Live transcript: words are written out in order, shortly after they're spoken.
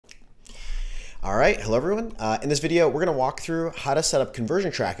All right, hello everyone. In this video, we're gonna walk through how to set up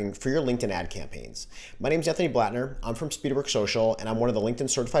conversion tracking for your LinkedIn ad campaigns. My name is Anthony Blattner. I'm from Speedworks Social, and I'm one of the LinkedIn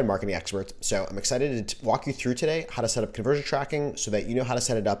certified marketing experts. So I'm excited to walk you through today how to set up conversion tracking so that you know how to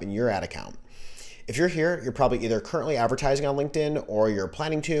set it up in your ad account. If you're here, you're probably either currently advertising on LinkedIn or you're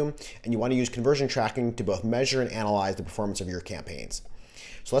planning to, and you wanna use conversion tracking to both measure and analyze the performance of your campaigns.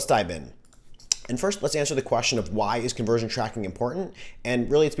 So let's dive in. And first, let's answer the question of why is conversion tracking important? And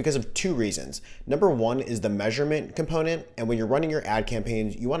really, it's because of two reasons. Number one is the measurement component. And when you're running your ad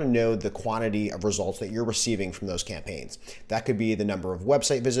campaigns, you want to know the quantity of results that you're receiving from those campaigns. That could be the number of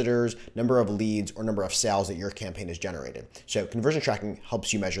website visitors, number of leads, or number of sales that your campaign has generated. So conversion tracking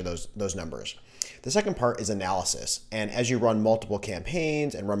helps you measure those numbers. The second part is analysis. And as you run multiple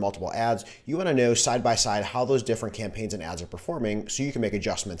campaigns and run multiple ads, you want to know side by side how those different campaigns and ads are performing so you can make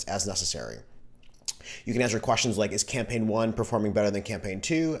adjustments as necessary. You can answer questions like, is campaign 1 performing better than campaign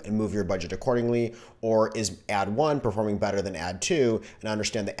 2 and move your budget accordingly? Or is ad 1 performing better than ad 2 and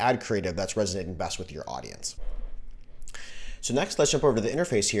understand the ad creative that's resonating best with your audience? So next, let's jump over to the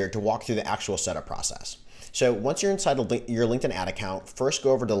interface here to walk through the actual setup process. So once you're inside your LinkedIn ad account, first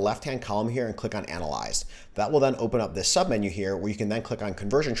go over to the left-hand column here and click on Analyze. That will then open up this submenu here where you can then click on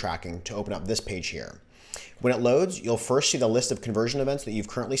Conversion Tracking to open up this page here. When it loads, you'll first see the list of conversion events that you've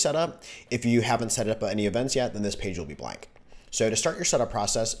currently set up. If you haven't set up any events yet, then this page will be blank. So to start your setup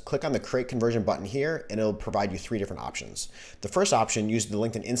process, click on the Create Conversion button here, and it'll provide you three different options. The first option, use the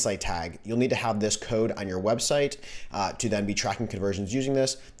LinkedIn Insight tag. You'll need to have this code on your website to then be tracking conversions using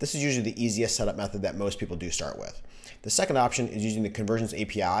this. This is usually the easiest setup method that most people do start with. The second option is using the Conversions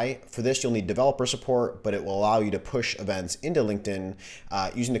API. For this, you'll need developer support, but it will allow you to push events into LinkedIn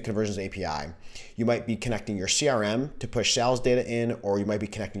using the Conversions API. You might be connecting your CRM to push sales data in, or you might be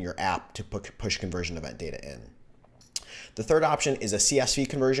connecting your app to push conversion event data in. The third option is a CSV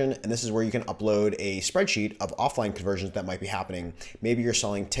conversion, and this is where you can upload a spreadsheet of offline conversions that might be happening. Maybe you're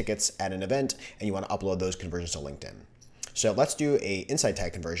selling tickets at an event and you want to upload those conversions to LinkedIn. So let's do an Insight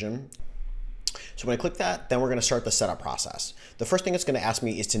tag conversion. So when I click that, then we're going to start the setup process. The first thing it's going to ask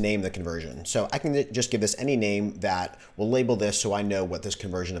me is to name the conversion. So I can just give this any name that will label this so I know what this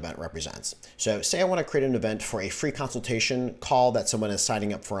conversion event represents. So say I want to create an event for a free consultation call that someone is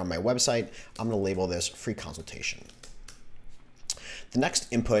signing up for on my website. I'm going to label this free consultation. The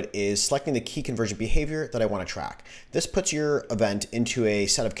next input is selecting the key conversion behavior that I want to track. This puts your event into a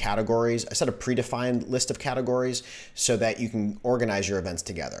set of categories, a set of predefined list of categories so that you can organize your events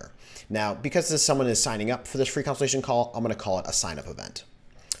together. Now, because someone is signing up for this free consultation call, I'm going to call it a sign-up event,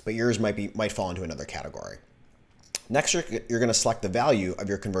 but yours might fall into another category. Next, you're going to select the value of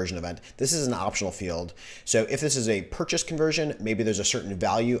your conversion event. This is an optional field. So if this is a purchase conversion, maybe there's a certain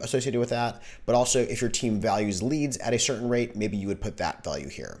value associated with that. But also if your team values leads at a certain rate, maybe you would put that value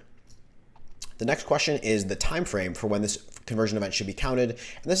here. The next question is the time frame for when this conversion event should be counted.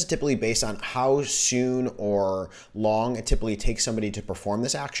 And this is typically based on how soon or long it typically takes somebody to perform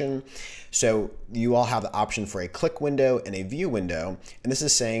this action. So you all have the option for a click window and a view window. And this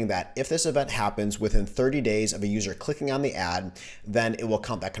is saying that if this event happens within 30 days of a user clicking on the ad, then it will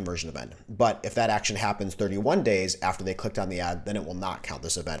count that conversion event. But if that action happens 31 days after they clicked on the ad, then it will not count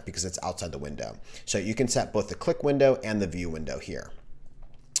this event because it's outside the window. So you can set both the click window and the view window here.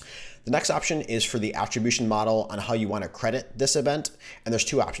 The next option is for the attribution model on how you want to credit this event. And there's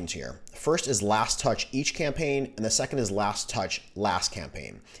two options here. First is last touch each campaign, and the second is last touch last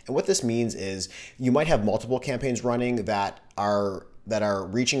campaign. And what this means is you might have multiple campaigns running that are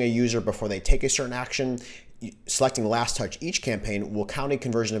reaching a user before they take a certain action. Selecting last touch each campaign will count a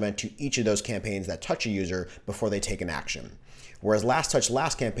conversion event to each of those campaigns that touch a user before they take an action. Whereas last touch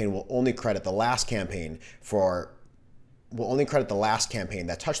last campaign will only credit the last campaign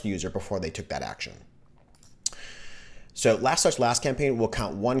that touched the user before they took that action. So last touch last campaign will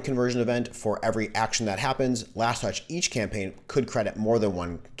count one conversion event for every action that happens. Last touch each campaign could credit more than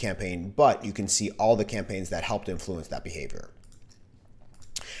one campaign, but you can see all the campaigns that helped influence that behavior.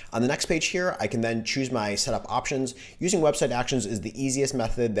 On the next page here, I can then choose my setup options. Using website actions is the easiest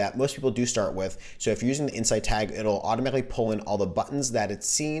method that most people do start with. So if you're using the Insight tag, it'll automatically pull in all the buttons that it's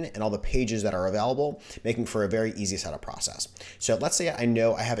seen and all the pages that are available, making for a very easy setup process. So let's say I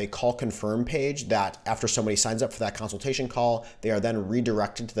know I have a call confirm page that after somebody signs up for that consultation call, they are then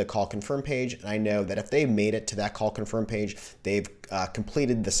redirected to the call confirm page. And I know that if they made it to that call confirm page, they've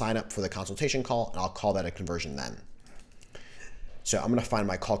completed the sign up for the consultation call, and I'll call that a conversion then. So I'm going to find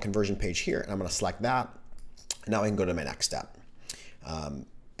my call conversion page here, and I'm going to select that. Now I can go to my next step.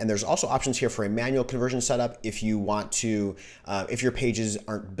 And there's also options here for a manual conversion setup if you want to, if your pages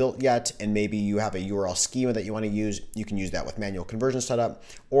aren't built yet and maybe you have a URL schema that you want to use, you can use that with manual conversion setup,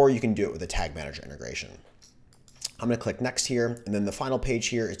 or you can do it with a tag manager integration. I'm going to click next here, and then the final page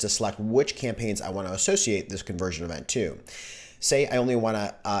here is to select which campaigns I want to associate this conversion event to. Say I only want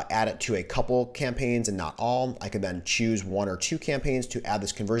to add it to a couple campaigns and not all. I can then choose 1 or 2 campaigns to add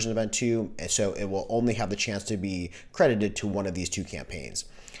this conversion event to, and so it will only have the chance to be credited to one of these 2 campaigns.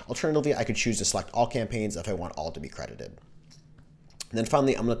 Alternatively, I could choose to select all campaigns if I want all to be credited. And then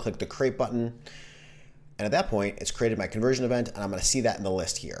finally, I'm going to click the Create button, and at that point, it's created my conversion event, and I'm going to see that in the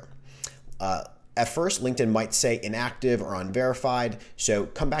list here. At first, LinkedIn might say inactive or unverified, so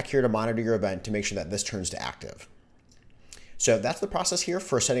come back here to monitor your event to make sure that this turns to active. So that's the process here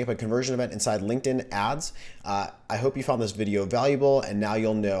for setting up a conversion event inside LinkedIn Ads. I hope you found this video valuable, and now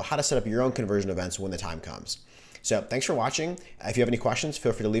you'll know how to set up your own conversion events when the time comes. So thanks for watching. If you have any questions,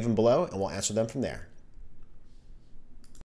 feel free to leave them below and we'll answer them from there.